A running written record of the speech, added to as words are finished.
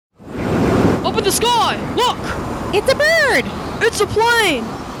in the sky! Look! It's a bird! It's a plane!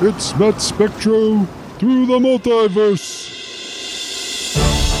 It's Matt Spectro through the multiverse.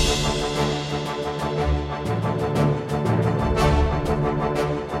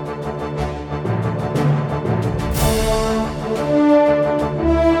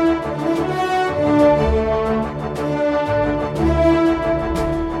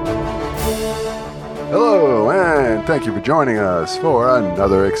 Hello, and thank you for joining us for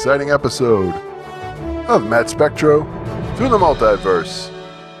another exciting episode of Matt Spectro through the multiverse.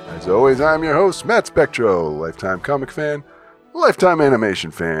 As always, I'm your host, Matt Spectro, lifetime comic fan, lifetime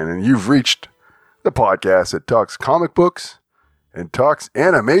animation fan, and you've reached the podcast that talks comic books and talks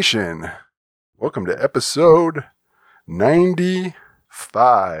animation. Welcome to episode 95.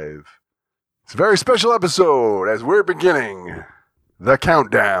 It's a very special episode as we're beginning the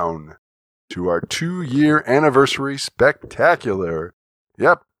countdown to our 2-year anniversary spectacular.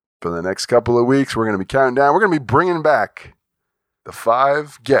 Yep, for the next couple of weeks, we're going to be counting down. We're going to be bringing back the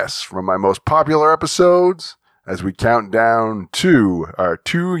 5 guests from my most popular episodes as we count down to our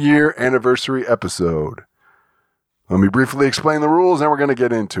 2-year anniversary episode. Let me briefly explain the rules, and we're going to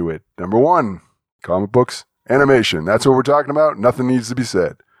get into it. Number 1, comic books, animation. That's what we're talking about. Nothing needs to be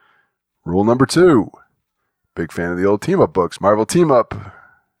said. Rule number 2, big fan of the old team-up books. Marvel Team Up.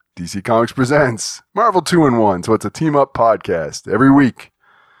 DC Comics presents Marvel 2-in-1, so it's a team-up podcast. Every week,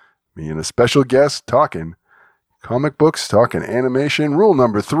 me and a special guest talking comic books, talking animation. Rule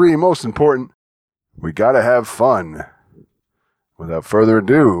number 3, most important, we gotta have fun. Without further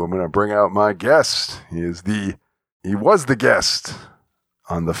ado, I'm gonna bring out my guest. He was the guest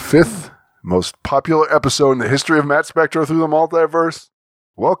on the 5th most popular episode in the history of Matt Spectro through the multiverse.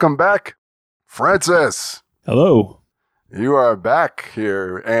 Welcome back, Francis. Hello. You are back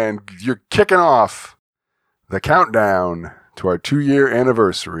here, and you're kicking off the countdown to our 2-year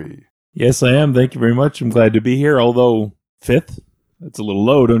anniversary. Yes, I am. Thank you very much. I'm glad to be here, although 5th, that's a little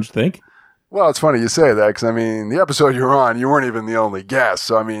low, don't you think? Well, it's funny you say that, because, I mean, the episode you were on, you weren't even the only guest,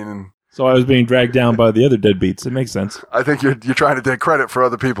 so, I mean... So I was being dragged down by the other deadbeats. It makes sense. I think you're trying to take credit for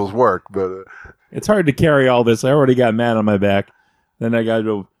other people's work, but... It's hard to carry all this. I already got Matt on my back. Then I got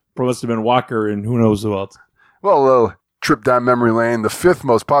to must have been Walker and who knows who else. Well, trip down memory lane. The 5th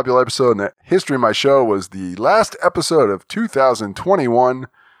most popular episode in the history of my show was the last episode of 2021,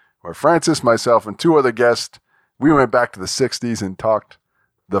 where Francis, myself, and 2 other guests, we went back to the 60s and talked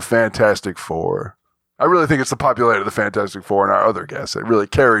the Fantastic Four. I really think it's the popularity of the Fantastic Four and our other guests that really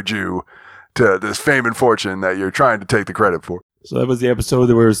carried you to this fame and fortune that you're trying to take the credit for. So that was the episode where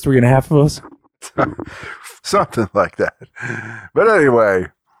there was 3.5 of us? Something like that. But anyway,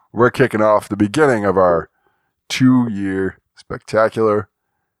 we're kicking off the beginning of our 2-year spectacular,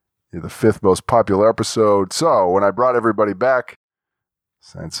 the 5th most popular episode. So when I brought everybody back,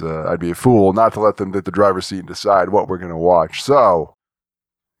 since I'd be a fool not to let them get the driver's seat and decide what we're going to watch. So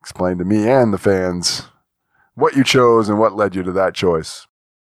explain to me and the fans what you chose and what led you to that choice.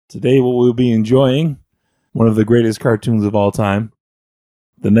 Today we'll be enjoying one of the greatest cartoons of all time,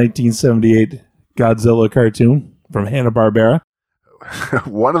 the 1978 Godzilla cartoon from Hanna-Barbera.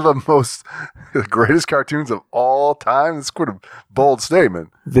 One of the greatest cartoons of all time. That's quite a bold statement.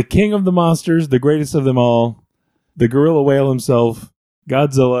 The king of the monsters, the greatest of them all, the gorilla whale himself,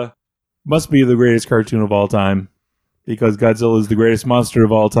 Godzilla, must be the greatest cartoon of all time because Godzilla is the greatest monster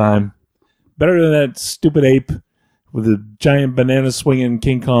of all time. Better than that stupid ape with a giant banana swinging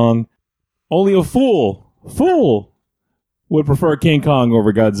King Kong. Only a fool would prefer King Kong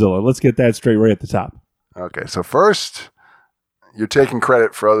over Godzilla. Let's get that straight right at the top. Okay, so first, you're taking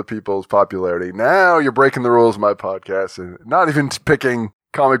credit for other people's popularity. Now you're breaking the rules of my podcast and not even picking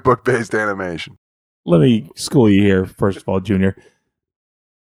comic book-based animation. Let me school you here, first of all, Junior.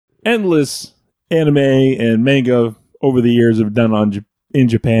 Endless anime and manga over the years have done in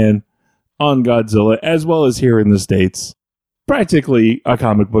Japan on Godzilla, as well as here in the States. Practically a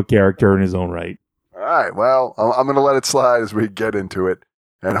comic book character in his own right. All right, well, I'm going to let it slide as we get into it.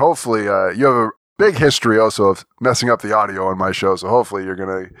 And hopefully you have a big history also of messing up the audio on my show, so hopefully you're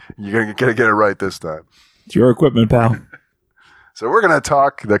gonna get it right this time. It's your equipment, pal. So we're gonna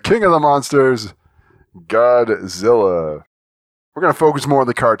talk the king of the monsters, Godzilla. We're gonna focus more on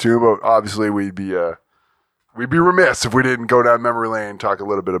the cartoon, but obviously we'd be remiss if we didn't go down memory lane and talk a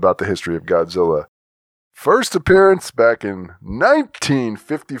little bit about the history of Godzilla. First appearance back in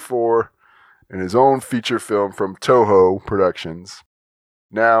 1954 in his own feature film from Toho Productions.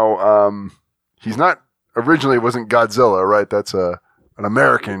 Now, he's not originally wasn't Godzilla, right? That's an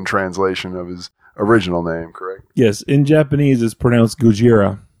American translation of his original name, correct? Yes, in Japanese it's pronounced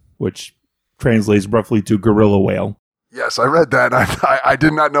Gojira, which translates roughly to gorilla whale. Yes, I read that. I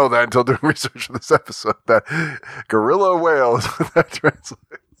did not know that until doing research for this episode. That gorilla whale is what that translates.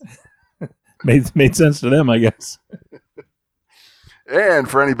 Made sense to them, I guess. And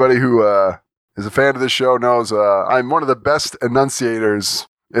for anybody who is a fan of this show knows I'm one of the best enunciators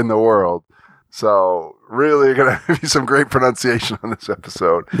in the world. So really going to be some great pronunciation on this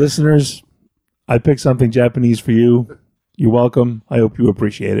episode. Listeners, I picked something Japanese for you. You're welcome. I hope you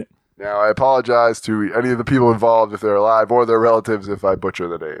appreciate it. Now, I apologize to any of the people involved if they're alive or their relatives if I butcher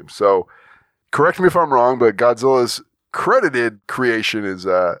the name. So, correct me if I'm wrong, but Godzilla's credited creation is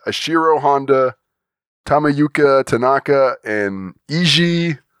Ashiro Honda, Tamayuka Tanaka, and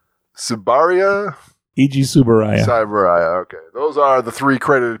Eiji Tsuburaya. Tsuburaya. Okay. Those are the three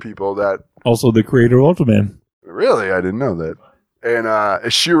credited people that... Also the creator of Ultraman. Really? I didn't know that. And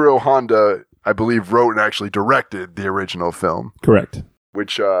Ashiro Honda, I believe, wrote and actually directed the original film. Correct.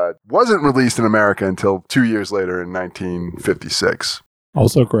 Which wasn't released in America until 2 years later in 1956.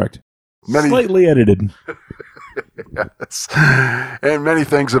 Also correct. Slightly edited. Yes. And many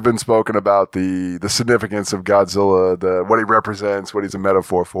things have been spoken about the significance of Godzilla, what he represents, what he's a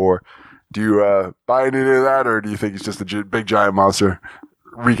metaphor for. Do you buy any of that, or do you think he's just a big giant monster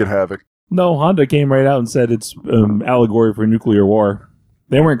wreaking havoc? No, Honda came right out and said it's allegory for nuclear war.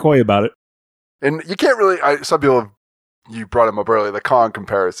 They weren't coy about it. And you can't really... some people have... You brought him up earlier, the Kong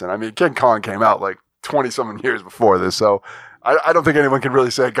comparison. I mean, King Kong came out like 20-something years before this, so I don't think anyone can really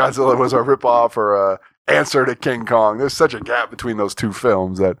say Godzilla was a ripoff or a answer to King Kong. There's such a gap between those two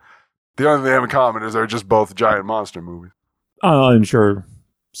films that the only thing they have in common is they're just both giant monster movies. I'm sure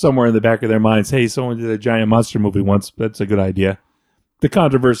somewhere in the back of their minds, hey, someone did a giant monster movie once. That's a good idea. The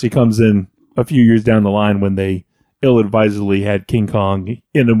controversy comes in a few years down the line when they ill-advisedly had King Kong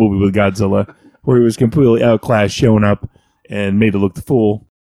in a movie with Godzilla, where he was completely outclassed, showing up, and made to look the fool.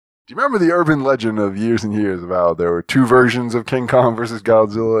 Do you remember the urban legend of years and years of how there were two versions of King Kong versus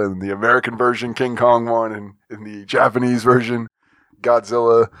Godzilla, and the American version King Kong won, and in the Japanese version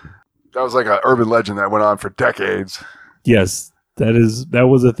Godzilla? That was like an urban legend that went on for decades. Yes, that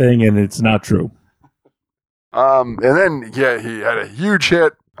was a thing, and it's not true. And then, yeah, he had a huge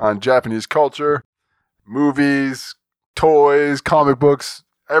hit on Japanese culture, movies, toys, comic books,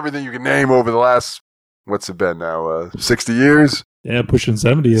 everything you can name over the last, what's it been now, 60 years? Yeah, pushing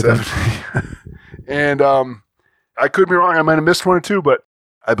 70, I think. And I could be wrong, I might have missed one or two, but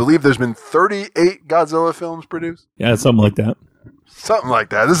I believe there's been 38 Godzilla films produced. Yeah, something like that. Something like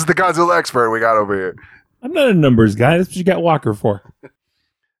that. This is the Godzilla expert we got over here. I'm not a numbers guy. That's what you got Walker for.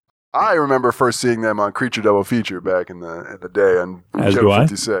 I remember first seeing them on Creature Double Feature back in the day on Show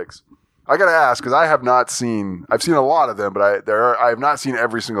 56. I got to ask, because I have not seen... I've seen a lot of them, but I have not seen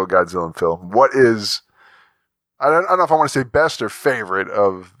every single Godzilla film. What is... I don't know if I want to say best or favorite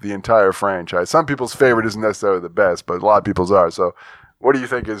of the entire franchise. Some people's favorite isn't necessarily the best, but a lot of people's are. So what do you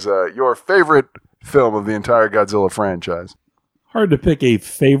think is your favorite film of the entire Godzilla franchise? Hard to pick a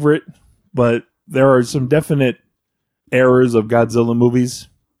favorite, but there are some definite eras of Godzilla movies.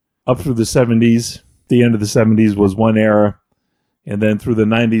 Up through the 70s. The end of the 70s was one era. And then through the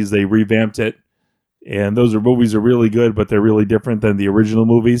 90s, they revamped it. And those movies are really good, but they're really different than the original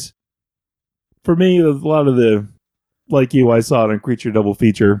movies. For me, a lot of like you, I saw it on Creature Double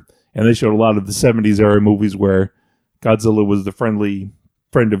Feature, and they showed a lot of the 70s era movies where Godzilla was the friendly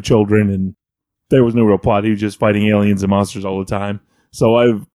friend of children, and there was no real plot. He was just fighting aliens and monsters all the time. So I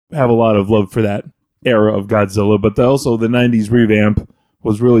have a lot of love for that era of Godzilla, but also the 90s revamp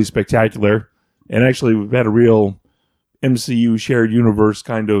was really spectacular, and actually we've had a real MCU shared universe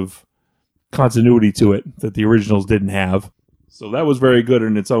kind of continuity to it that the originals didn't have. So that was very good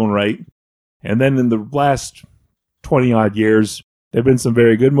in its own right. And then in the last 20-odd years, there have been some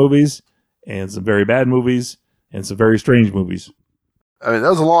very good movies, and some very bad movies, and some very strange movies. I mean, that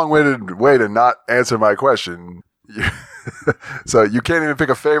was a long-winded way to not answer my question. So you can't even pick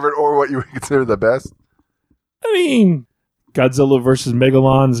a favorite or what you would consider the best? I mean, Godzilla vs.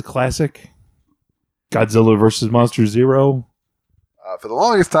 Megalon is a classic. Godzilla vs. Monster Zero. For the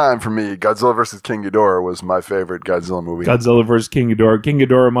longest time for me, Godzilla vs. King Ghidorah was my favorite Godzilla movie. Godzilla vs. King Ghidorah. King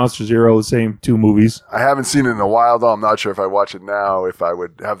Ghidorah and Monster Zero, the same two movies. I haven't seen it in a while, though. I'm not sure if I watch it now, if I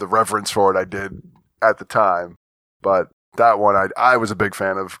would have the reverence for it I did at the time. But that one, I was a big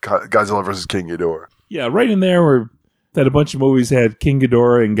fan of Godzilla vs. King Ghidorah. Yeah, right in there where that a bunch of movies had King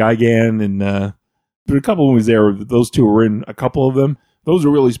Ghidorah and Gigan, and there were a couple of movies there. Those two were in a couple of them. Those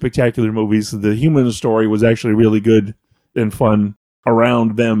were really spectacular movies. The human story was actually really good and fun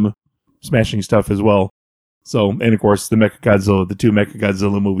around them smashing stuff as well. So, and of course, the two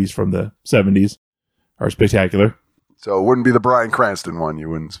Mechagodzilla movies from the 70s are spectacular. So it wouldn't be the Bryan Cranston one, you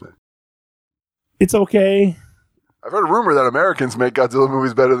wouldn't say? It's okay. I've heard a rumor that Americans make Godzilla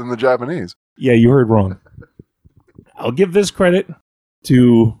movies better than the Japanese. Yeah, you heard wrong. I'll give this credit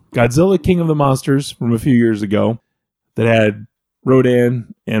to Godzilla King of the Monsters from a few years ago that had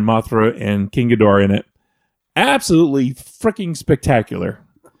Rodan and Mothra and King Ghidorah in it. Absolutely freaking spectacular.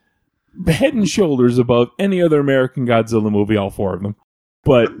 Head and shoulders above any other American Godzilla movie, all four of them.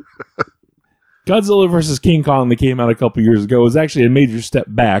 But Godzilla vs. King Kong that came out a couple years ago was actually a major step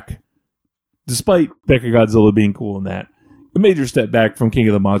back, despite Mechagodzilla being cool in that. A major step back from King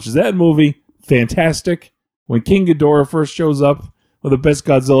of the Monsters. That movie, fantastic. When King Ghidorah first shows up, one of the best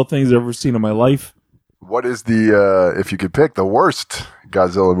Godzilla things I've ever seen in my life. What is the, if you could pick, the worst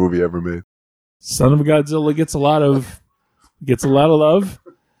Godzilla movie ever made? Son of Godzilla gets a lot of love.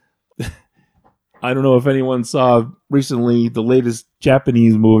 I don't know if anyone saw recently the latest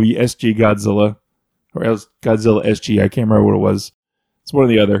Japanese movie, SG Godzilla, or else Godzilla SG. I can't remember what it was. It's one or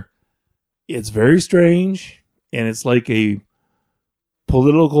the other. It's very strange, and it's like a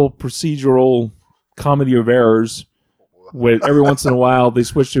political procedural comedy of errors. With every once in a while, they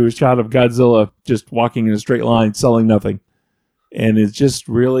switch to a shot of Godzilla just walking in a straight line, selling nothing. And it's just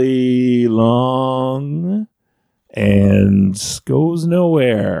really long and goes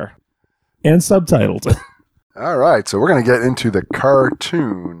nowhere. And subtitled. All right, so we're going to get into the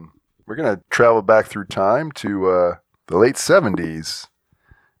cartoon. We're going to travel back through time to the late 70s.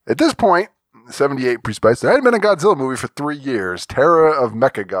 At this point, 78 pre-spice, there hadn't been a Godzilla movie for 3 years. Terror of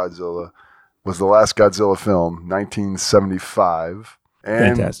Mechagodzilla was the last Godzilla film, 1975.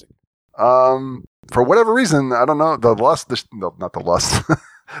 And, fantastic. For whatever reason, I don't know, the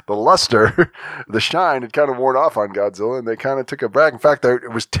luster, the shine had kind of worn off on Godzilla, and they kind of took it back. In fact,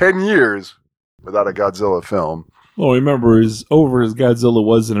 it was 10 years without a Godzilla film. Well, remember, as over as Godzilla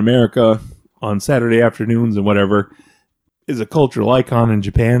was in America on Saturday afternoons and whatever, is a cultural icon in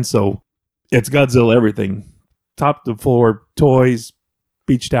Japan, so it's Godzilla everything. Top to floor, toys,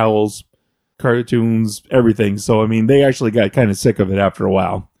 beach towels, cartoons, everything. So, I mean, they actually got kind of sick of it after a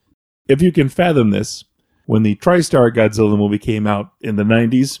while. If you can fathom this, when the TriStar Godzilla movie came out in the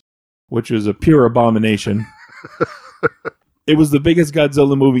 90s, which was a pure abomination, it was the biggest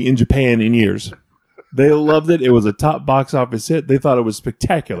Godzilla movie in Japan in years. They loved it. It was a top box office hit. They thought it was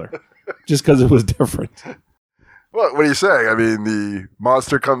spectacular just because it was different. What are you saying? I mean, the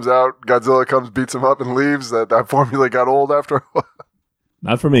monster comes out, Godzilla comes, beats him up, and leaves. That formula got old after a while?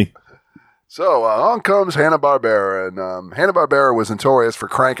 Not for me. So on comes Hanna-Barbera, and Hanna-Barbera was notorious for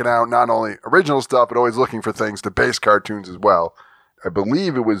cranking out not only original stuff, but always looking for things to base cartoons as well. I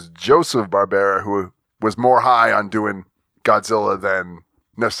believe it was Joseph Barbera who was more high on doing Godzilla than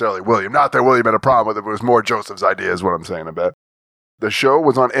necessarily William. Not that William had a problem with it, but it was more Joseph's idea is what I'm saying, I bet. The show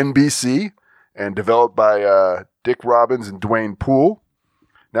was on NBC and developed by Dick Robbins and Dwayne Poole.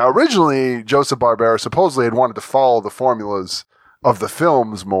 Now, originally, Joseph Barbera supposedly had wanted to follow the formulas of the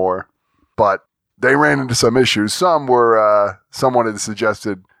films more, but they ran into some issues. Someone had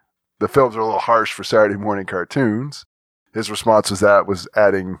suggested the films are a little harsh for Saturday morning cartoons. His response was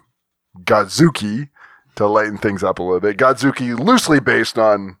adding Godzuki to lighten things up a little bit. Godzuki loosely based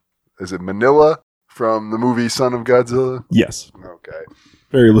on, is it Manila from the movie Son of Godzilla? Yes. Okay.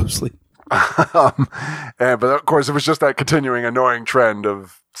 Very loosely. But of course, it was just that continuing annoying trend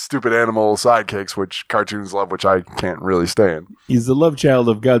of stupid animal sidekicks, which cartoons love, which I can't really stand. He's the love child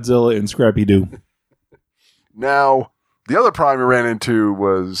of Godzilla and Scrappy-Doo. Now, the other problem we ran into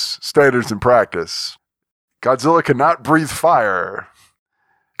was standards in practice. Godzilla could not breathe fire.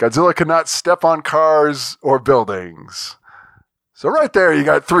 Godzilla could not step on cars or buildings. So right there, you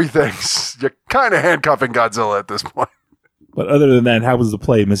got three things. You're kind of handcuffing Godzilla at this point. But other than that, how was the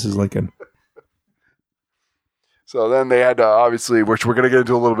play, Mrs. Lincoln? So then they had to, obviously, which we're going to get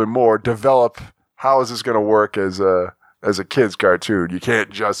into a little bit more, develop how is this going to work as a kid's cartoon. You can't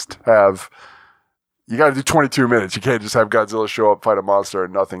just have, you got to do 22 minutes. You can't just have Godzilla show up, fight a monster,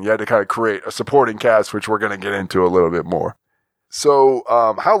 and nothing. You had to kind of create a supporting cast, which we're going to get into a little bit more. So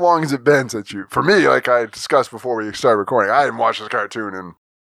how long has it been since for me, like I discussed before we started recording, I hadn't watched this cartoon in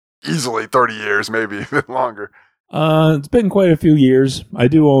easily 30 years, maybe a bit longer. It's been quite a few years. I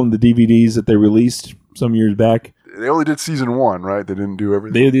do own the DVDs that they released some years back. They only did season 1, right? They didn't do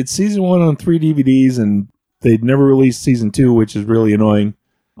everything? They did season 1 on 3 DVDs, and they'd never released season 2, which is really annoying.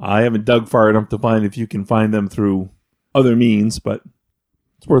 I haven't dug far enough to find if you can find them through other means, but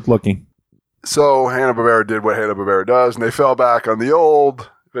it's worth looking. So Hanna-Barbera did what Hanna-Barbera does, and they fell back on the old,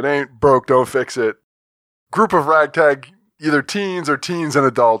 if it ain't broke, don't fix it. Group of ragtag, either teens or teens and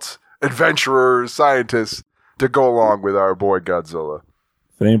adults, adventurers, scientists, to go along with our boy Godzilla.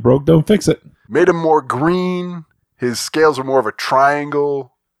 If it ain't broke, don't fix it. Made him more green. His scales were more of a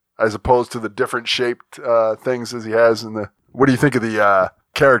triangle. as opposed to the different shaped things as he has in the... What do you think of the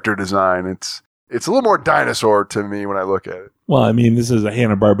character design? It's a little more dinosaur to me when I look at it. Well, I mean, this is a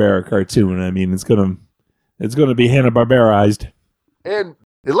Hanna-Barbera cartoon. I mean, it's gonna be Hanna-Barberaized. And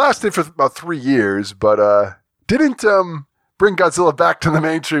it lasted for about 3 years, but didn't bring Godzilla back to the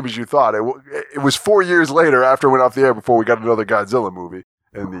mainstream as you thought. It was 4 years later after it went off the air before we got another Godzilla movie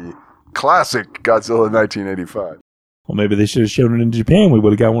in the classic Godzilla 1985. Well, maybe they should have shown it in Japan. We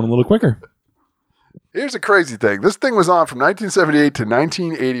would have got one a little quicker. Here's a crazy thing. This thing was on from 1978 to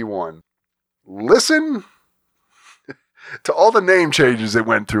 1981. Listen to all the name changes it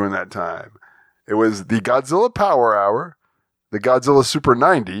went through in that time. It was the Godzilla Power Hour, the Godzilla Super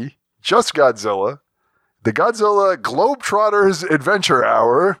 90, Just Godzilla, the Godzilla Globetrotters Adventure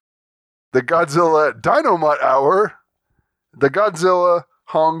Hour, the Godzilla Dynamite Hour, the Godzilla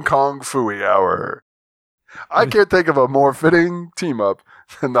Hong Kong Phooey Hour. I can't think of a more fitting team-up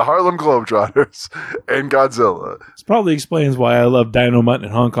than the Harlem Globetrotters and Godzilla. This probably explains why I love Dynamite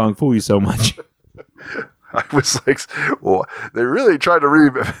and Hong Kong Phooey so much. I was like, well, they really tried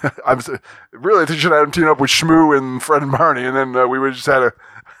to they should have him team up with Shmoo and Fred and Barney, and then we would just had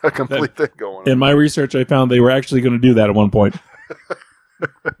a complete thing going on. In my research, I found they were actually going to do that at one point.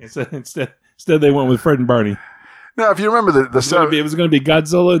 Instead, they went with Fred and Barney. Now, if you remember it was going to be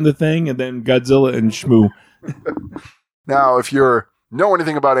Godzilla and the Thing, and then Godzilla and Shmoo. Now, if you know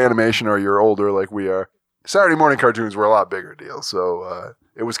anything about animation or you're older like we are, Saturday morning cartoons were a lot bigger deal. So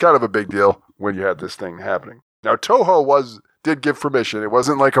it was kind of a big deal when you had this thing happening. Now, Toho did give permission. It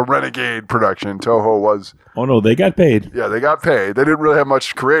wasn't like a renegade production. Toho was... Oh, no, they got paid. Yeah, they got paid. They didn't really have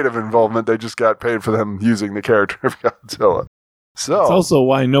much creative involvement. They just got paid for them using the character of Godzilla. So it's also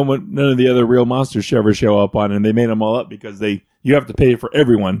why none of the other real monsters should ever show up on, and they made them all up because you have to pay for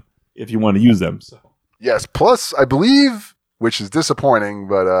everyone if you want to use them. So yes, plus I believe, which is disappointing,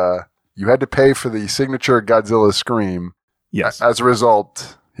 but you had to pay for the signature Godzilla scream. Yes. As a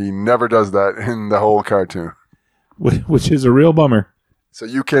result, he never does that in the whole cartoon, which is a real bummer. So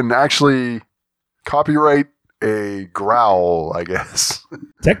you can actually copyright a growl, I guess.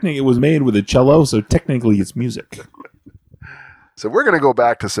 Technically, it was made with a cello, so technically it's music. So we're going to go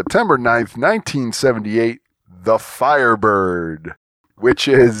back to September 9th, 1978, The Firebird, which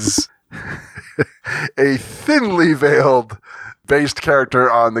is a thinly veiled based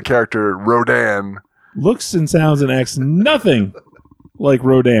character on the character Rodan. Looks and sounds and acts nothing like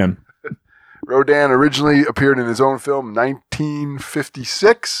Rodan. Rodan originally appeared in his own film,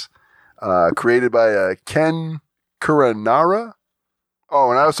 1956, created by Ken Kuranara. Oh,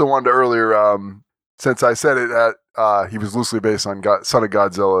 and I also wanted to earlier, since I said it, he was loosely based on Son of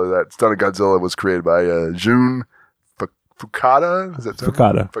Godzilla. That Son of Godzilla was created by Jun Fukada. Is that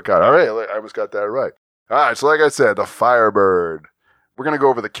Fukada? Fukada. All right, I almost got that right. All right, so like I said, the Firebird. We're going to go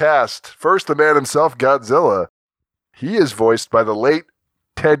over the cast. First, the man himself, Godzilla. He is voiced by the late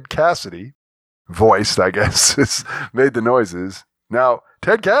Ted Cassidy. Voiced, I guess, made the noises. Now,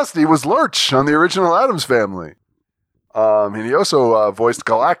 Ted Cassidy was Lurch on the original Addams Family. And he also voiced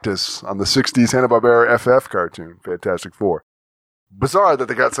Galactus on the 60s Hanna-Barbera FF cartoon, Fantastic Four. Bizarre that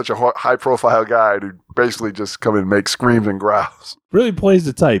they got such a high-profile guy to basically just come in and make screams and growls. Really plays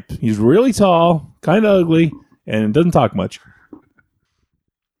the type. He's really tall, kind of ugly, and doesn't talk much.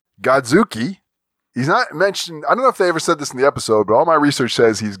 Godzuki. He's not mentioned. I don't know if they ever said this in the episode, but all my research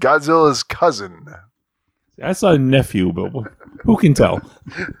says he's Godzilla's cousin. I saw a nephew, but who can tell?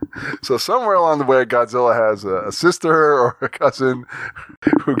 So somewhere along the way, Godzilla has a sister or a cousin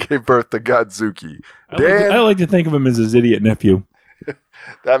who gave birth to Godzuki. I like to think of him as his idiot nephew.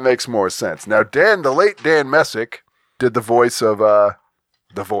 That makes more sense. Now, the late Dan Messick, did the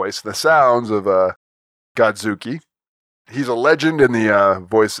sounds of Godzuki. He's a legend in the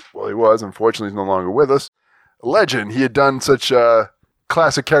voice. Well, he was. Unfortunately, he's no longer with us. A legend. He had done such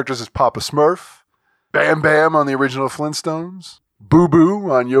classic characters as Papa Smurf, Bam Bam on the original Flintstones, Boo Boo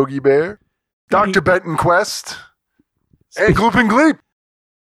on Yogi Bear, Dr. Benton Quest, and Gloop and Gleep.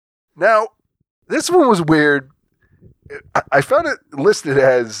 Now, this one was weird. I found it listed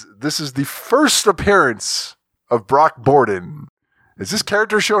as this is the first appearance of Brock Borden. Has this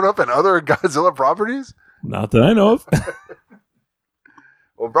character shown up in other Godzilla properties? Not that I know of.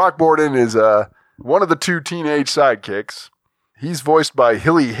 Well, Brock Borden is one of the two teenage sidekicks. He's voiced by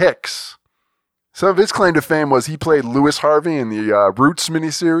Hilly Hicks. Some of his claim to fame was he played Lewis Harvey in the Roots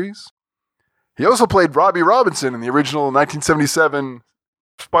miniseries. He also played Robbie Robinson in the original 1977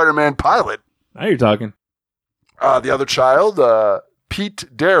 Spider-Man pilot. Now you're talking. The other child, Pete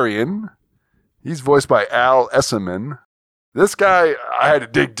Darien. He's voiced by Al Esselman. This guy, I had to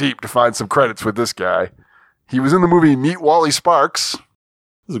dig deep to find some credits with this guy. He was in the movie Meet Wally Sparks.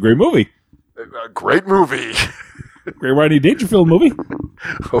 This is a great movie. A great movie. Great Rodney Dangerfield movie.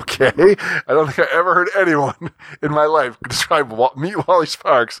 Okay. I don't think I ever heard anyone in my life describe Meet Wally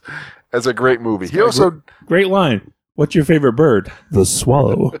Sparks as a great movie. He also... Great line. What's your favorite bird? The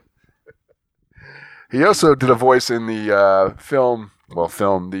swallow. He also did a voice in the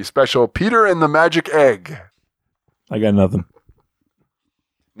the special Peter and the Magic Egg. I got nothing.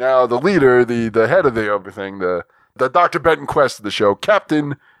 Now, the leader, the head of the everything, the Dr. Benton Quest of the show,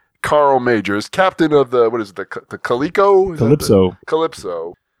 Captain Carl Majors, captain of the Calico? Calypso.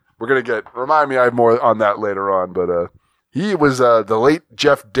 Calypso. We're going to remind me, I have more on that later on, but he was, the late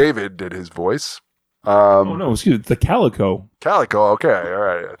Jeff David did his voice. Excuse me, the Calico. Calico, okay, all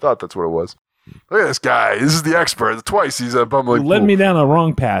right. I thought that's what it was. Look at this guy. This is the expert. Twice he's a bumbling You led fool. me down a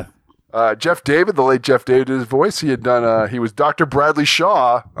wrong path. Jeff David, the late Jeff David, did his voice. He had done. He was Dr. Bradley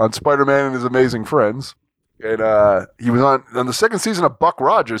Shaw on Spider-Man and His Amazing Friends, and he was on the second season of Buck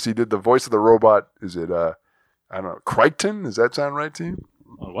Rogers. He did the voice of the robot. Is it? I don't know. Crichton? Does that sound right to you?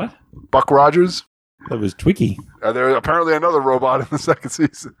 What? Buck Rogers. That was Twiki. There's apparently another robot in the second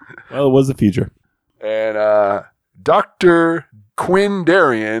season. Well, it was the future. And Dr. Quinn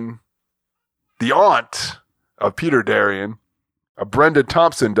Darien, the aunt of Peter Darien. Brenda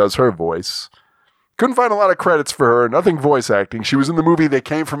Thompson does her voice. Couldn't find a lot of credits for her. Nothing voice acting. She was in the movie They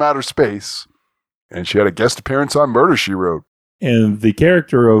Came From Outer Space. And she had a guest appearance on Murder, She Wrote. And the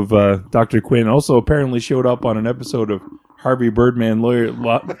character of Dr. Quinn also apparently showed up on an episode of Harvey Birdman Lawyer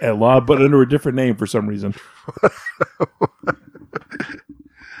at Law, but under a different name for some reason.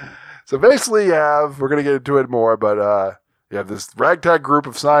 So basically we're going to get into it more, but you have this ragtag group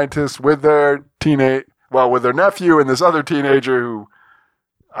of scientists with their with their nephew and this other teenager who...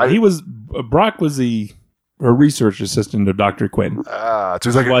 Brock was a research assistant of Dr. Quinn. So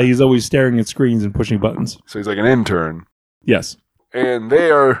he's like why he's always staring at screens and pushing buttons. So he's like an intern. Yes. And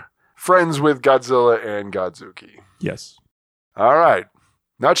they are friends with Godzilla and Godzuki. Yes. All right.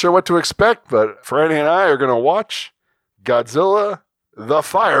 Not sure what to expect, but Franny and I are going to watch Godzilla the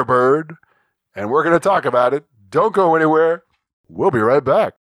Firebird, and we're going to talk about it. Don't go anywhere. We'll be right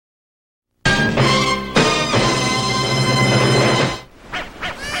back.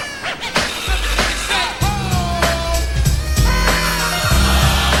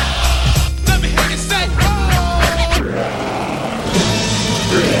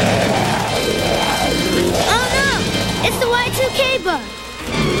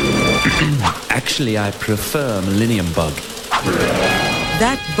 Actually, I prefer Millennium Bug.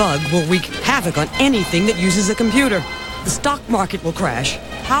 That bug will wreak havoc on anything that uses a computer. The stock market will crash.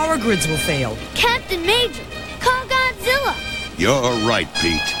 Power grids will fail. Captain Major, call Godzilla. You're right,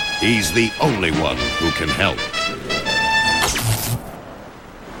 Pete. He's the only one who can help.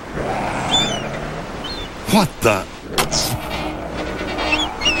 What the?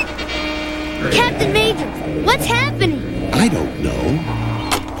 Captain Major, what's happening? I don't know.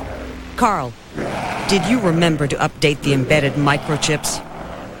 Carl, did you remember to update the embedded microchips?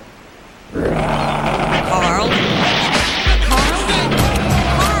 Carl? Carl?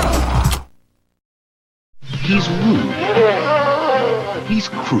 He's rude. He's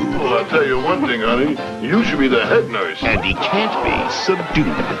cruel. Well, I'll tell you one thing, honey. You should be the head nurse. And he can't be subdued.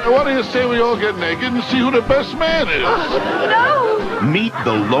 Now, why don't you say we all get naked and see who the best man is? No! Meet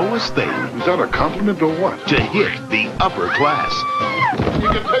the lowest thing Is that a compliment or what? to hit the upper class. You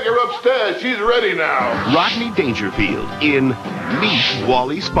can take her upstairs. She's ready now. Rodney Dangerfield in Meet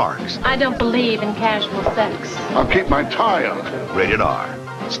Wally Sparks. I don't believe in casual sex. I'll keep my tie on. Rated R.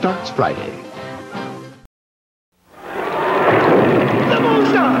 Starts Friday.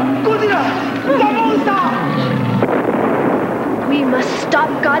 We must stop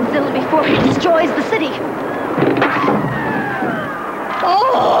Godzilla before he destroys the city.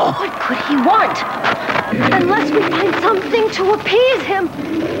 Oh, what could he want? Unless we find something to appease him.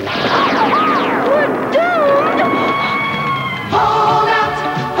 We're doomed! Hold out,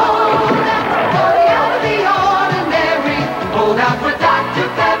 body out of the ordinary. Hold out for Dr.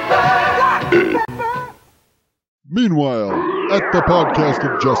 Pepper. Meanwhile, at the Podcast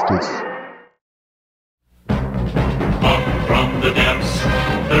of Justice. Up from the depths,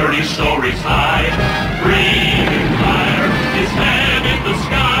 30 stories high, breathing fire, his head in the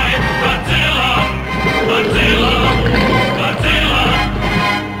sky. Godzilla, Godzilla,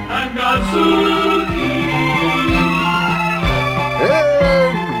 and Godzuki.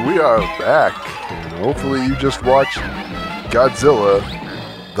 And we are back. And hopefully you just watched Godzilla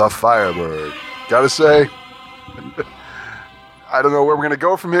the Firebird. Gotta say, I don't know where we're going to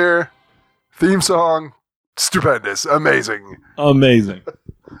go from here. Theme song, stupendous, amazing. Amazing.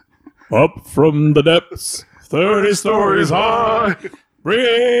 Up from the depths, 30 stories high.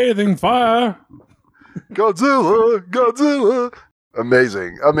 Breathing fire. Godzilla.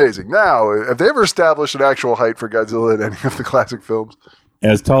 Amazing. Now, have they ever established an actual height for Godzilla in any of the classic films?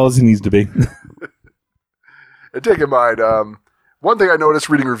 As tall as he needs to be. And take in mind, one thing I noticed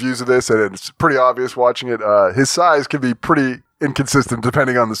reading reviews of this, and it's pretty obvious watching it, his size can be pretty inconsistent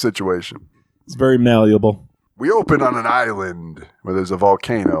depending on the situation. It's very malleable. We open on an island where there's a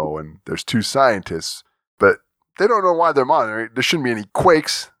volcano and there's two scientists, but they don't know why they're monitoring it. There shouldn't be any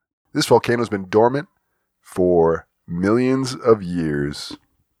quakes. This volcano's been dormant for millions of years.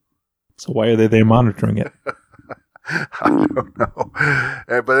 So why are they monitoring it? I don't know.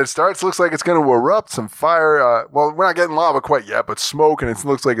 But it looks like it's going to erupt some fire. Well, we're not getting lava quite yet, but smoke, and it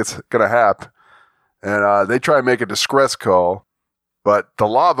looks like it's going to happen. And they try and make a distress call, but the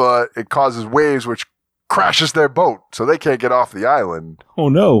lava, it causes waves, which crashes their boat, so they can't get off the island. Oh,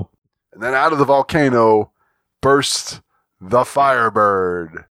 no. And then out of the volcano bursts the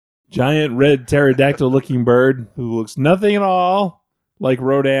Firebird. Giant red pterodactyl-looking bird who looks nothing at all like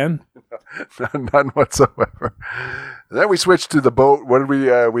Rodan. None whatsoever. And then we switched to the boat. What did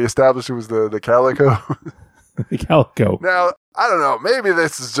we established it was the Calico? The Calico. Now, I don't know. Maybe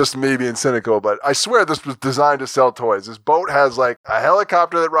this is just me being cynical, but I swear this was designed to sell toys. This boat has like a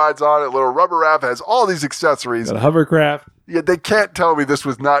helicopter that rides on it, a little rubber raft, has all these accessories. Got a hovercraft. Yet they can't tell me this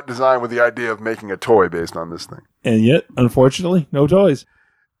was not designed with the idea of making a toy based on this thing. And yet, unfortunately, no toys.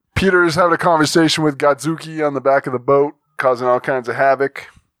 Peter is having a conversation with Godzuki on the back of the boat, causing all kinds of havoc.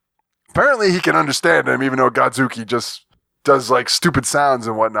 Apparently, he can understand him, even though Godzuki just does like stupid sounds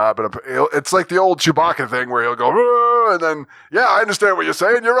and whatnot. But it's like the old Chewbacca thing where he'll go, "Arr!" And then, yeah, I understand what you're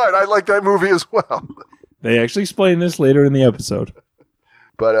saying. You're right. I like that movie as well. They actually explain this later in the episode.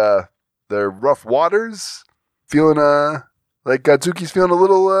 But they're rough waters, feeling like Godzuki's feeling a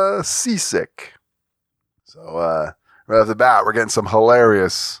little seasick. So right off the bat, we're getting some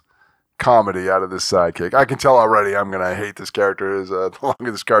hilarious comedy out of this sidekick. I can tell already I'm going to hate this character as the longer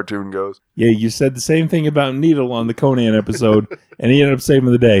this cartoon goes. Yeah, you said the same thing about Needle on the Conan episode, and he ended up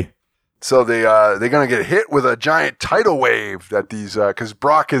saving the day. So they're going to get hit with a giant tidal wave that because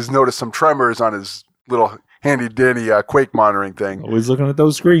Brock has noticed some tremors on his little handy-dandy quake monitoring thing. Always looking at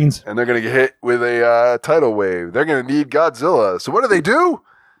those screens. And they're going to get hit with a tidal wave. They're going to need Godzilla. So what do?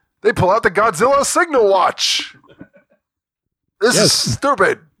 They pull out the Godzilla signal watch. This is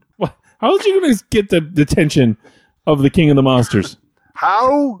stupid. How is you going to get the attention of the King of the Monsters?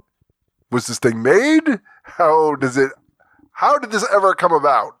 How was this thing made? How did this ever come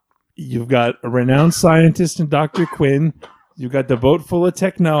about? You've got a renowned scientist in Dr. Quinn. You've got the boat full of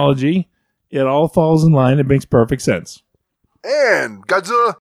technology. It all falls in line. It makes perfect sense. And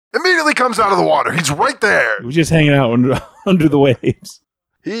Godzilla immediately comes out of the water. He's right there. He was just hanging out under the waves.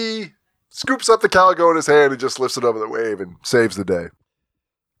 He scoops up the Calico in his hand and just lifts it over the wave and saves the day.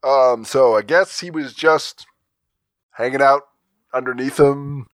 So I guess he was just hanging out underneath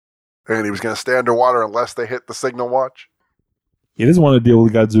him, and he was going to stay underwater unless they hit the signal watch. He doesn't want to deal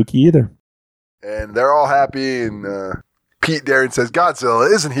with Godzuki either. And they're all happy, and Pete Darin says,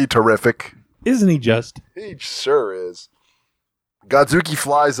 Godzilla, isn't he terrific? Isn't he just? He sure is. Godzuki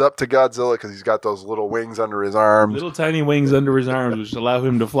flies up to Godzilla because he's got those little wings under his arms. Little tiny wings under his arms, which allow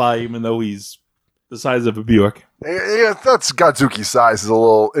him to fly even though he's the size of a Buick. Yeah, that's Godzuki's size is a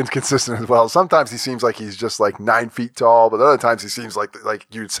little inconsistent as well. Sometimes he seems like he's just like 9 feet tall, but other times he seems like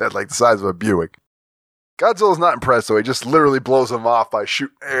you said, like the size of a Buick. Godzilla's not impressed, so he just literally blows him off by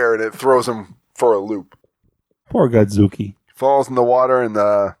shooting air, and it throws him for a loop. Poor Godzuki. Falls in the water, and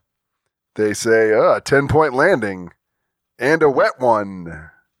they say, 10-point landing, and a wet one.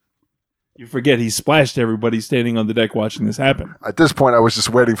 You forget he splashed everybody standing on the deck watching this happen. At this point, I was just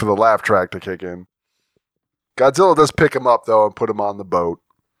waiting for the laugh track to kick in. Godzilla does pick him up, though, and put him on the boat.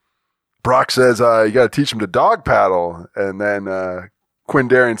 Brock says, you got to teach him to dog paddle. And then Quinn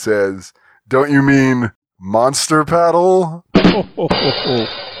Darin says, don't you mean monster paddle?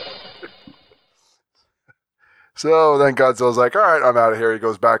 So then Godzilla's like, all right, I'm out of here. He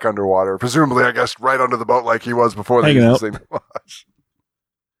goes back underwater. Presumably, I guess, right under the boat like he was before they used this thing to watch.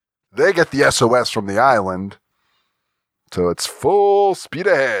 They get the SOS from the island. So it's full speed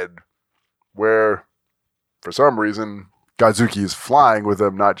ahead. Where, for some reason, Godzuki is flying with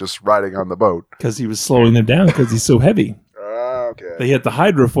them, not just riding on the boat. Because he was slowing them down because he's so heavy. Okay. They hit the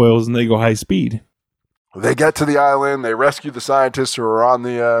hydrofoils and they go high speed. They get to the island. They rescue the scientists who are on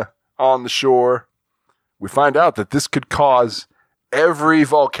the shore. We find out that this could cause every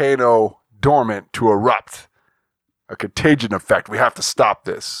volcano dormant to erupt. A contagion effect. We have to stop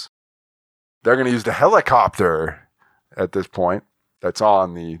this. They're going to use the helicopter at this point that's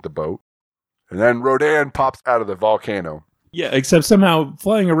on the boat. And then Rodan pops out of the volcano. Yeah, except somehow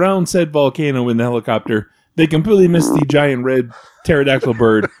flying around said volcano in the helicopter, they completely missed the giant red pterodactyl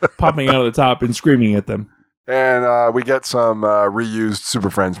bird popping out of the top and screaming at them. And we get some reused Super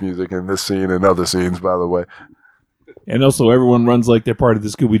Friends music in this scene and other scenes, by the way. And also, everyone runs like they're part of the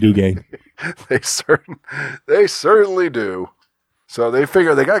Scooby-Doo gang. They certainly do. So they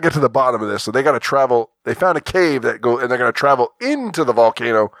figure they got to get to the bottom of this. So they got to travel. They found a cave and they're going to travel into the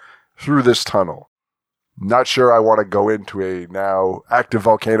volcano through this tunnel. Not sure I want to go into a now active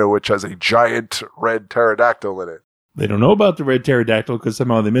volcano which has a giant red pterodactyl in it. They don't know about the red pterodactyl because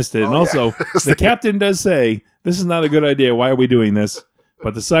somehow they missed it. And also, the captain does say, this is not a good idea. Why are we doing this?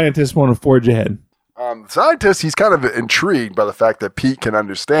 But the scientists want to forge ahead. The scientist, he's kind of intrigued by the fact that Pete can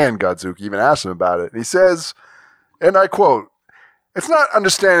understand Godzuki, even asks him about it. And he says, and I quote, "It's not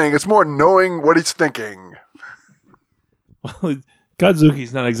understanding, it's more knowing what he's thinking." Well,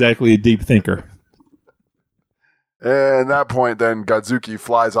 Godzuki's not exactly a deep thinker. And at that point, then Godzuki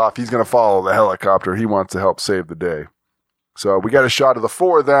flies off. He's going to follow the helicopter. He wants to help save the day. So we got a shot of the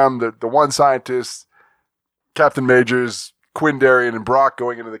four of them, the one scientist, Captain Majors, Quindarian, and Brock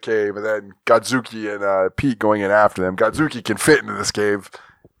going into the cave, and then Godzuki and Pete going in after them. Godzuki can fit into this cave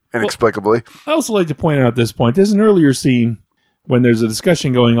inexplicably. Well, I also like to point out at this point, there's an earlier scene when there's a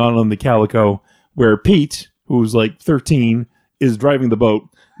discussion going on the Calico where Pete, who's like 13, is driving the boat.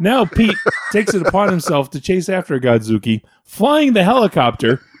 Now Pete takes it upon himself to chase after Godzuki, flying the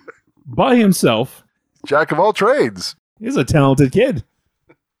helicopter by himself. Jack of all trades. He's a talented kid.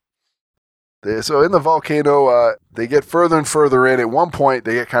 So in the volcano, they get further and further in. At one point,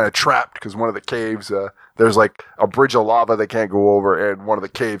 they get kind of trapped because one of the caves, there's like a bridge of lava they can't go over, and one of the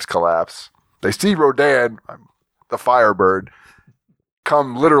caves collapse. They see Rodan, the Firebird,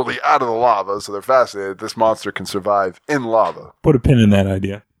 come literally out of the lava, so they're fascinated. This monster can survive in lava. Put a pin in that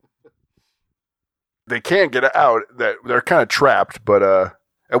idea. They can't get out. They're kind of trapped, but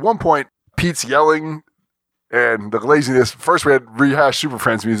at one point, Pete's yelling. And the laziness, first we had rehashed Super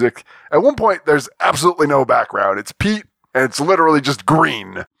Friends music. At one point, there's absolutely no background. It's Pete, and it's literally just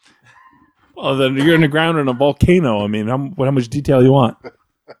green. Well, then you're in the ground in a volcano. I mean, how much detail you want?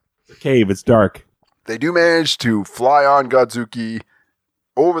 It's a cave. It's dark. They do manage to fly on Godzuki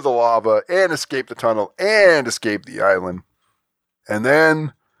over the lava and escape the tunnel and escape the island. And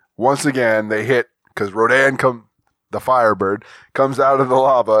then, once again, they hit, because Rodan the Firebird, comes out of the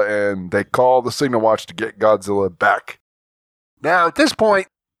lava, and they call the signal watch to get Godzilla back. Now, at this point,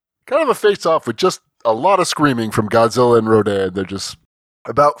 kind of a face-off with just a lot of screaming from Godzilla and Rodan. They're just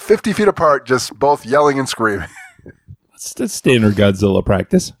about 50 feet apart, just both yelling and screaming. That's standard Godzilla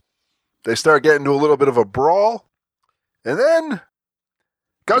practice. They start getting to a little bit of a brawl, and then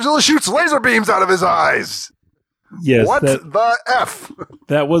Godzilla shoots laser beams out of his eyes. Yes. What the F?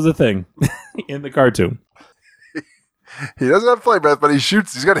 That was a thing in the cartoon. He doesn't have flame breath, but he's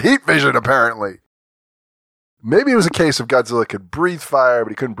got heat vision, apparently. Maybe it was a case of Godzilla could breathe fire, but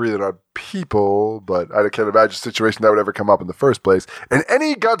he couldn't breathe it on people, but I can't imagine a situation that would ever come up in the first place. In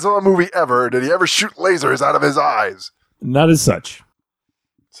any Godzilla movie ever, did he ever shoot lasers out of his eyes? Not as such.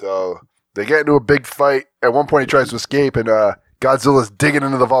 So, they get into a big fight. At one point, he tries to escape, and Godzilla's digging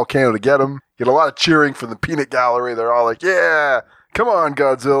into the volcano to get him. Get a lot of cheering from the peanut gallery. They're all like, yeah, come on,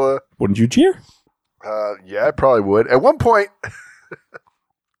 Godzilla. Wouldn't you cheer? Yeah, I probably would. At one point,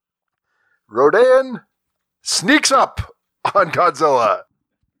 Rodan sneaks up on Godzilla.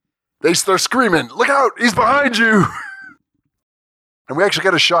 They're screaming, "Look out, he's behind you!" And we actually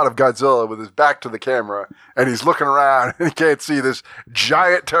get a shot of Godzilla with his back to the camera, and he's looking around, and he can't see this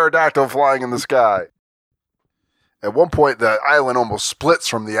giant pterodactyl flying in the sky. At one point, the island almost splits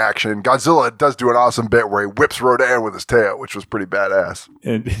from the action. Godzilla does do an awesome bit where he whips Rodan with his tail, which was pretty badass.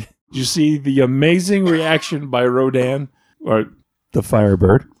 And you see the amazing reaction by Rodan, or the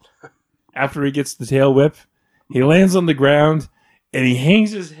Firebird, after he gets the tail whip. He lands on the ground, and he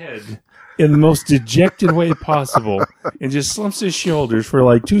hangs his head in the most dejected way possible, and just slumps his shoulders for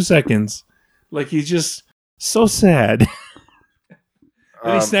like 2 seconds, like he's just so sad.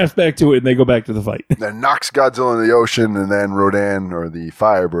 And he snaps back to it, and they go back to the fight. Then knocks Godzilla in the ocean, and then Rodan, or the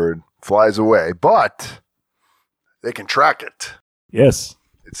Firebird, flies away. But they can track it. Yes.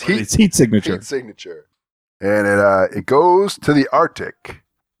 It's heat signature. Heat signature. And it goes to the Arctic.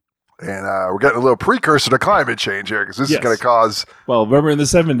 And we're getting a little precursor to climate change here, because this is going to cause... Well, remember in the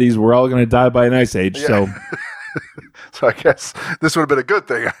 70s, we're all going to die by an ice age, so... So I guess this would have been a good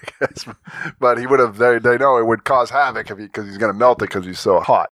thing, I guess. But he would have, they know it would cause havoc because he's going to melt it because he's so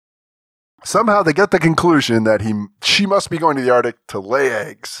hot. Somehow they get the conclusion that she must be going to the Arctic to lay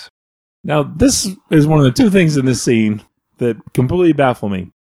eggs. Now, this is one of the two things in this scene that completely baffle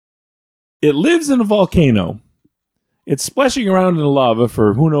me. It lives in a volcano. It's splashing around in the lava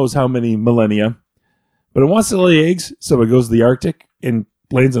for who knows how many millennia, but it wants to lay eggs, so it goes to the Arctic and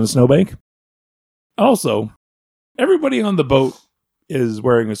lands on a snowbank. Also, everybody on the boat is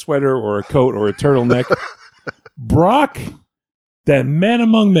wearing a sweater or a coat or a turtleneck. Brock, that man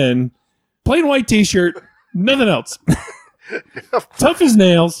among men, plain white t-shirt, nothing else. Tough as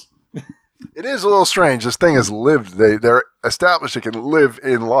nails. It is a little strange. This thing has lived. They're established it can live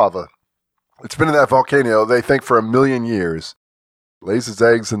in lava. It's been in that volcano, they think, for 1 million years. Lays its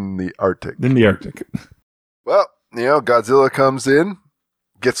eggs in the Arctic. Well, Godzilla comes in,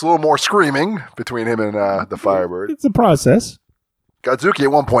 gets a little more screaming between him and the Firebird. It's a process. Godzuki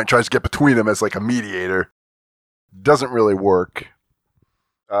at one point tries to get between them as like a mediator. Doesn't really work.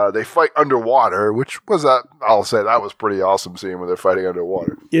 They fight underwater, which was, I'll say, that was pretty awesome seeing when they're fighting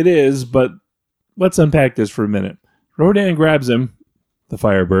underwater. It is, but let's unpack this for a minute. Rodan grabs him, the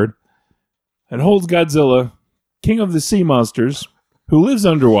Firebird, and holds Godzilla, king of the sea monsters, who lives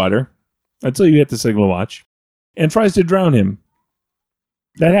underwater until you hit the signal watch, and tries to drown him.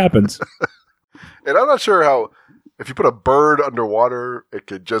 That happens. And I'm not sure how, if you put a bird underwater, it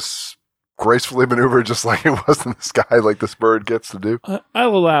could just gracefully maneuver just like it was in the sky, like this bird gets to do.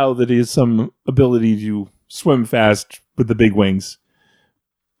 I'll allow that he has some ability to swim fast with the big wings,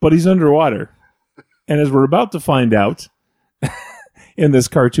 but he's underwater. And as we're about to find out in this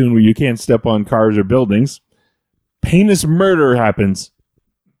cartoon where you can't step on cars or buildings, heinous murder happens.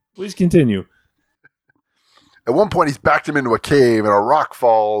 Please continue. At one point, he's backed him into a cave, and a rock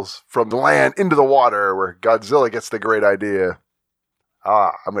falls from the land into the water, where Godzilla gets the great idea.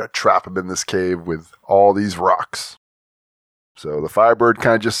 I'm going to trap him in this cave with all these rocks. So the Firebird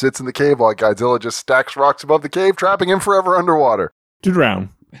kind of just sits in the cave while Godzilla just stacks rocks above the cave, trapping him forever underwater. To drown.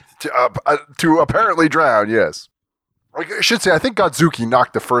 To apparently drown, yes. I should say, I think Godzuki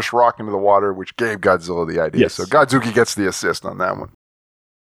knocked the first rock into the water, which gave Godzilla the idea. Yes. So Godzuki gets the assist on that one.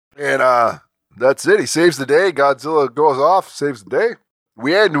 And that's it. He saves the day. Godzilla goes off, saves the day.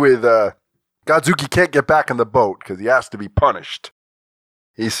 We end with Godzuki can't get back in the boat because he has to be punished.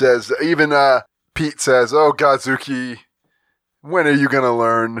 He says, even Pete says, "Oh, Godzuki, when are you going to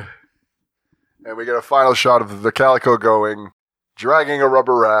learn?" And we get a final shot of the Calico going, dragging a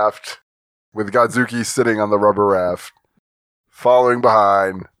rubber raft, with Godzuki sitting on the rubber raft, following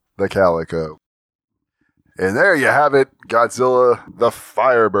behind the Calico. And there you have it, Godzilla the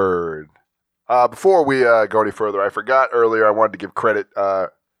Firebird. Before we go any further, I forgot earlier I wanted to give credit.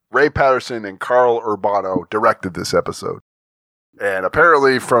 Ray Patterson and Carl Urbano directed this episode. And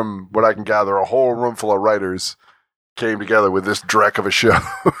apparently, from what I can gather, a whole room full of writers came together with this dreck of a show.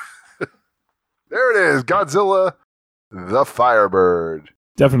 There it is, Godzilla the Firebird.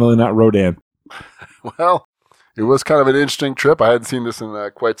 Definitely not Rodan. Well, it was kind of an interesting trip. I hadn't seen this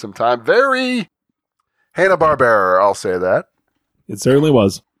in quite some time. Very Hanna-Barbera, I'll say that. It certainly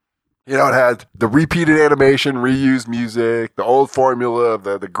was. It had the repeated animation, reused music, the old formula of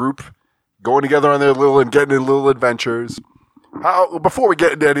the group going together on their getting in little adventures. Before we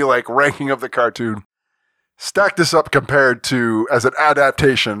get into any ranking of the cartoon, stack this up compared to as an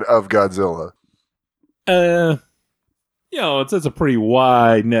adaptation of Godzilla. It's a pretty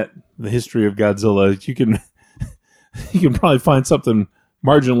wide net, the history of Godzilla. You can probably find something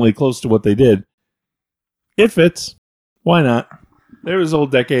marginally close to what they did. It fits. Why not? There was a whole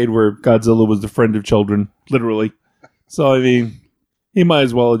decade where Godzilla was the friend of children, literally. So, he might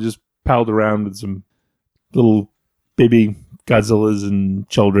as well have just palled around with some little baby Godzillas and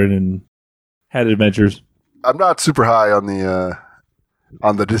children and had adventures. I'm not super high on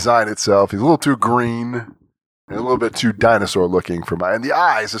the design itself. He's a little too green and a little bit too dinosaur looking for and the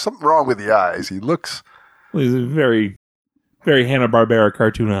eyes. There's something wrong with the eyes. He looks. Well, he's a very, very Hanna-Barbera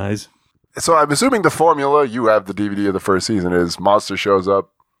cartoon eyes. So I'm assuming the formula, you have the DVD of the first season, is monster shows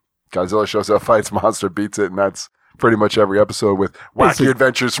up, Godzilla shows up, fights monster, beats it, and that's pretty much every episode with wacky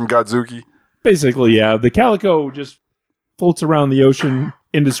adventures from Godzuki. Basically, yeah. The Calico just floats around the ocean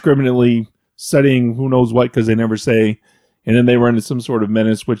indiscriminately, studying who knows what because they never say, and then they run into some sort of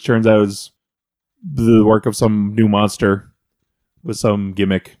menace, which turns out is the work of some new monster with some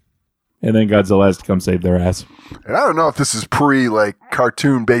gimmick. And then Godzilla has to come save their ass. And I don't know if this is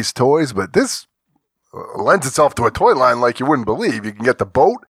cartoon-based toys, but this lends itself to a toy line like you wouldn't believe. You can get the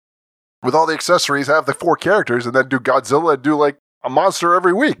boat with all the accessories, have the 4 characters, and then do Godzilla and do a monster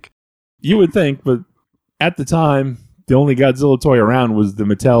every week. You would think, but at the time, the only Godzilla toy around was the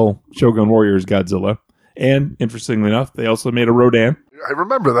Mattel Shogun Warriors Godzilla. And, interestingly enough, they also made a Rodan. I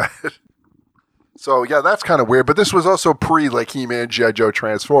remember that. So, yeah, that's kind of weird. But this was also He-Man, G.I. Joe,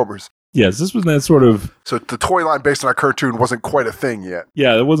 Transformers. Yes, this was that sort of... So the toy line based on a cartoon wasn't quite a thing yet.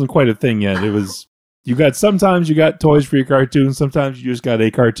 Yeah, it wasn't quite a thing yet. It was Sometimes you got toys for your cartoon. Sometimes you just got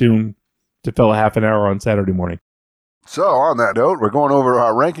a cartoon to fill a half an hour on Saturday morning. So, on that note, we're going over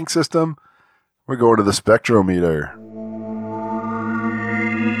our ranking system. We're going to the spectrometer.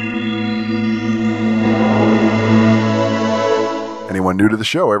 Anyone new to the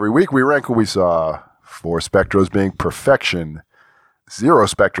show, every week we rank what we saw. 4 Spectros being perfection. 0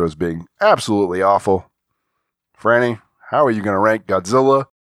 Spectros being absolutely awful. Franny, how are you going to rank Godzilla,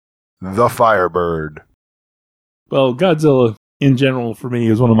 the Firebird? Well, Godzilla, in general, for me,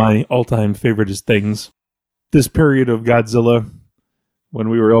 is one of my all-time favoriteest things. This period of Godzilla, when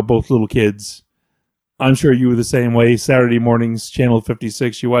we were all both little kids, I'm sure you were the same way. Saturday mornings, Channel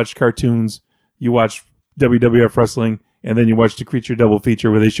 56, you watched cartoons, you watched WWF wrestling, and then you watched the Creature Double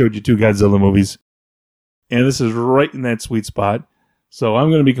Feature where they showed you 2 Godzilla movies. And this is right in that sweet spot. So I'm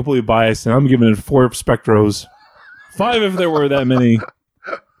going to be completely biased, and I'm giving it 4 Spectros. 5 if there were that many.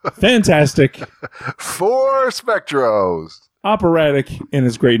 Fantastic. 4 Spectros. Operatic in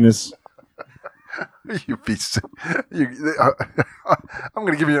its greatness. I'm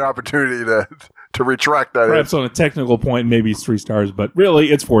going to give you an opportunity to retract that. Perhaps on a technical point, maybe it's 3 stars, but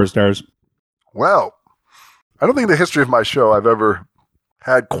really, it's 4 stars. Well, I don't think in the history of my show I've ever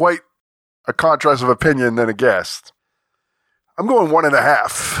had quite a contrast of opinion than a guest. I'm going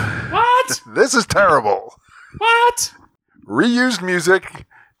 1.5. What? This is terrible. What? Reused music,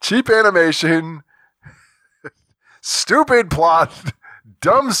 cheap animation, stupid plot,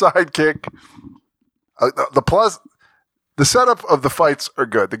 dumb sidekick. The setup of the fights are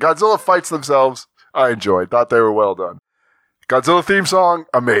good. The Godzilla fights themselves, I enjoyed. Thought they were well done. Godzilla theme song,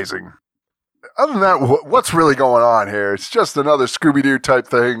 amazing. Other than that, what's really going on here? It's just another Scooby-Doo type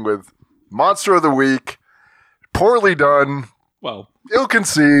thing with Monster of the Week, poorly done,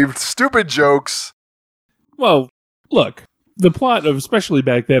 ill-conceived, stupid jokes. Well, look, the plot of, especially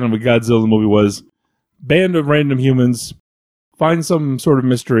back then of a Godzilla movie was band of random humans find some sort of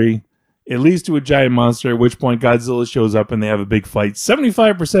mystery. It leads to a giant monster, at which point Godzilla shows up and they have a big fight.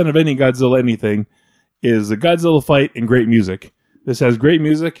 75% of any Godzilla anything is a Godzilla fight and great music. This has great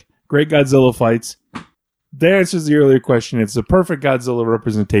music, great Godzilla fights. That answers the earlier question. It's a perfect Godzilla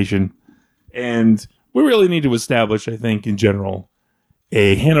representation. And we really need to establish, I think, in general,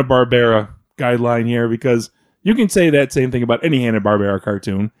 a Hanna-Barbera guideline here, because you can say that same thing about any Hanna-Barbera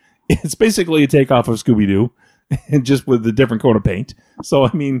cartoon. It's basically a takeoff of Scooby-Doo, just with a different coat of paint. So,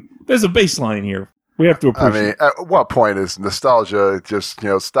 I mean, there's a baseline here. We have to appreciate. I mean, at what point is nostalgia just,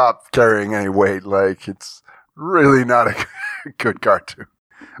 stop carrying any weight? Like, it's really not a good cartoon.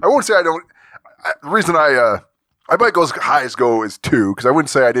 I won't say I don't. The reason I might go as high as go is 2, because I wouldn't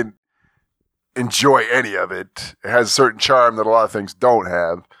say I didn't enjoy any of it. It has a certain charm that a lot of things don't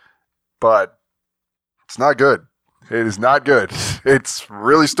have, but it's not good. It is not good. It's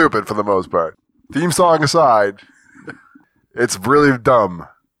really stupid for the most part. Theme song aside, it's really dumb.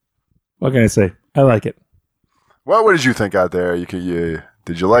 What can I say? I like it. Well, what did you think out there?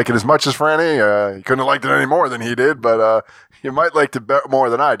 Did you like it as much as Franny? You couldn't have liked it any more than he did, but you might like it more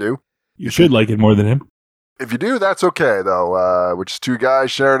than I do. You should like it more than him. If you do, that's okay, though. We're just 2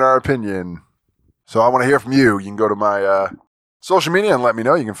 guys sharing our opinion. So I want to hear from you. You can go to my social media and let me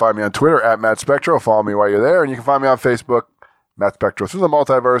know. You can find me on Twitter at Matt Spectro. Follow me while you're there. And you can find me on Facebook, Matt Spectro Through the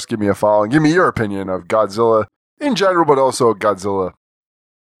Multiverse. Give me a follow and give me your opinion of Godzilla in general, but also Godzilla,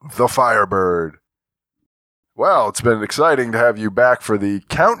 the Firebird. Well, it's been exciting to have you back for the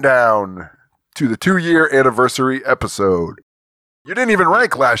countdown to the 2-year anniversary episode. You didn't even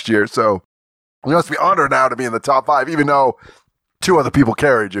rank last year, so you must be honored now to be in the top 5, even though 2 other people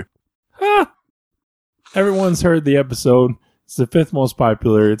carried you. Everyone's heard the episode. It's the 5th most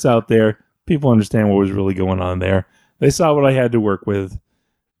popular. It's out there. People understand what was really going on there. They saw what I had to work with.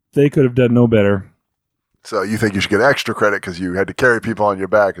 They could have done no better. So you think you should get extra credit because you had to carry people on your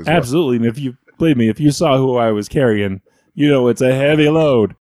back as well? Absolutely. And if you saw who I was carrying, you know it's a heavy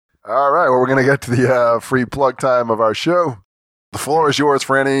load. All right. Well, we're going to get to the free plug time of our show. The floor is yours,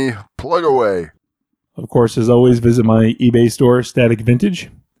 Franny. Plug away. Of course, as always, visit my eBay store, Static Vintage,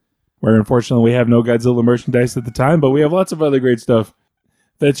 where unfortunately we have no Godzilla merchandise at the time, but we have lots of other great stuff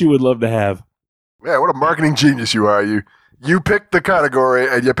that you would love to have. Yeah, what a marketing genius you are. You pick the category,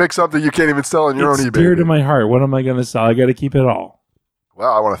 and you pick something you can't even sell on your own eBay. It's dear to my heart. What am I going to sell? I got to keep it all.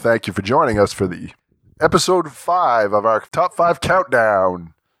 Well, I want to thank you for joining us for the episode 5 of our top 5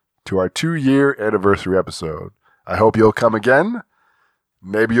 countdown to our 2-year anniversary episode. I hope you'll come again.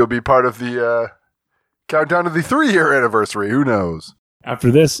 Maybe you'll be part of the countdown to the 3-year anniversary. Who knows?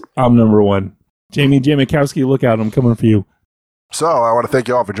 After this, I'm number 1. Jamie Jamakowski, look out. I'm coming for you. So I want to thank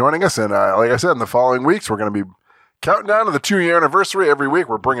you all for joining us. And like I said, in the following weeks, we're going to be Counting down to the 2-year anniversary. Every week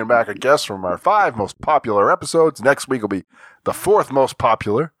we're bringing back a guest from our 5 most popular episodes. Next week will be the 4th most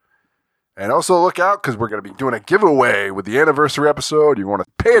popular. And also look out because we're going to be doing a giveaway with the anniversary episode. You want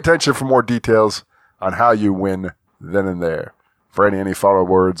to pay attention for more details on how you win then and there. For any final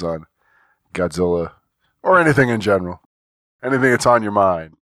words on Godzilla or anything in general. Anything that's on your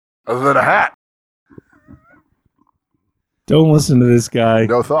mind. Other than a hat. Don't listen to this guy.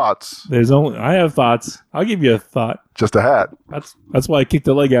 No thoughts. I have thoughts. I'll give you a thought. Just a hat. That's why I kicked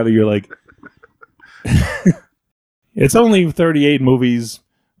the leg out of your leg. It's only 38 movies,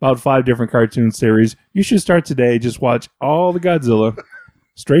 about 5 different cartoon series. You should start today. Just watch all the Godzilla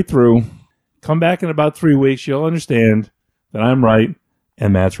straight through. Come back in about 3 weeks. You'll understand that I'm right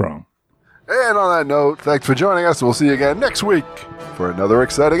and Matt's wrong. And on that note, thanks for joining us. We'll see you again next week for another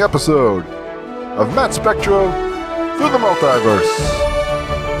exciting episode of Matt Spectro Through the Multiverse.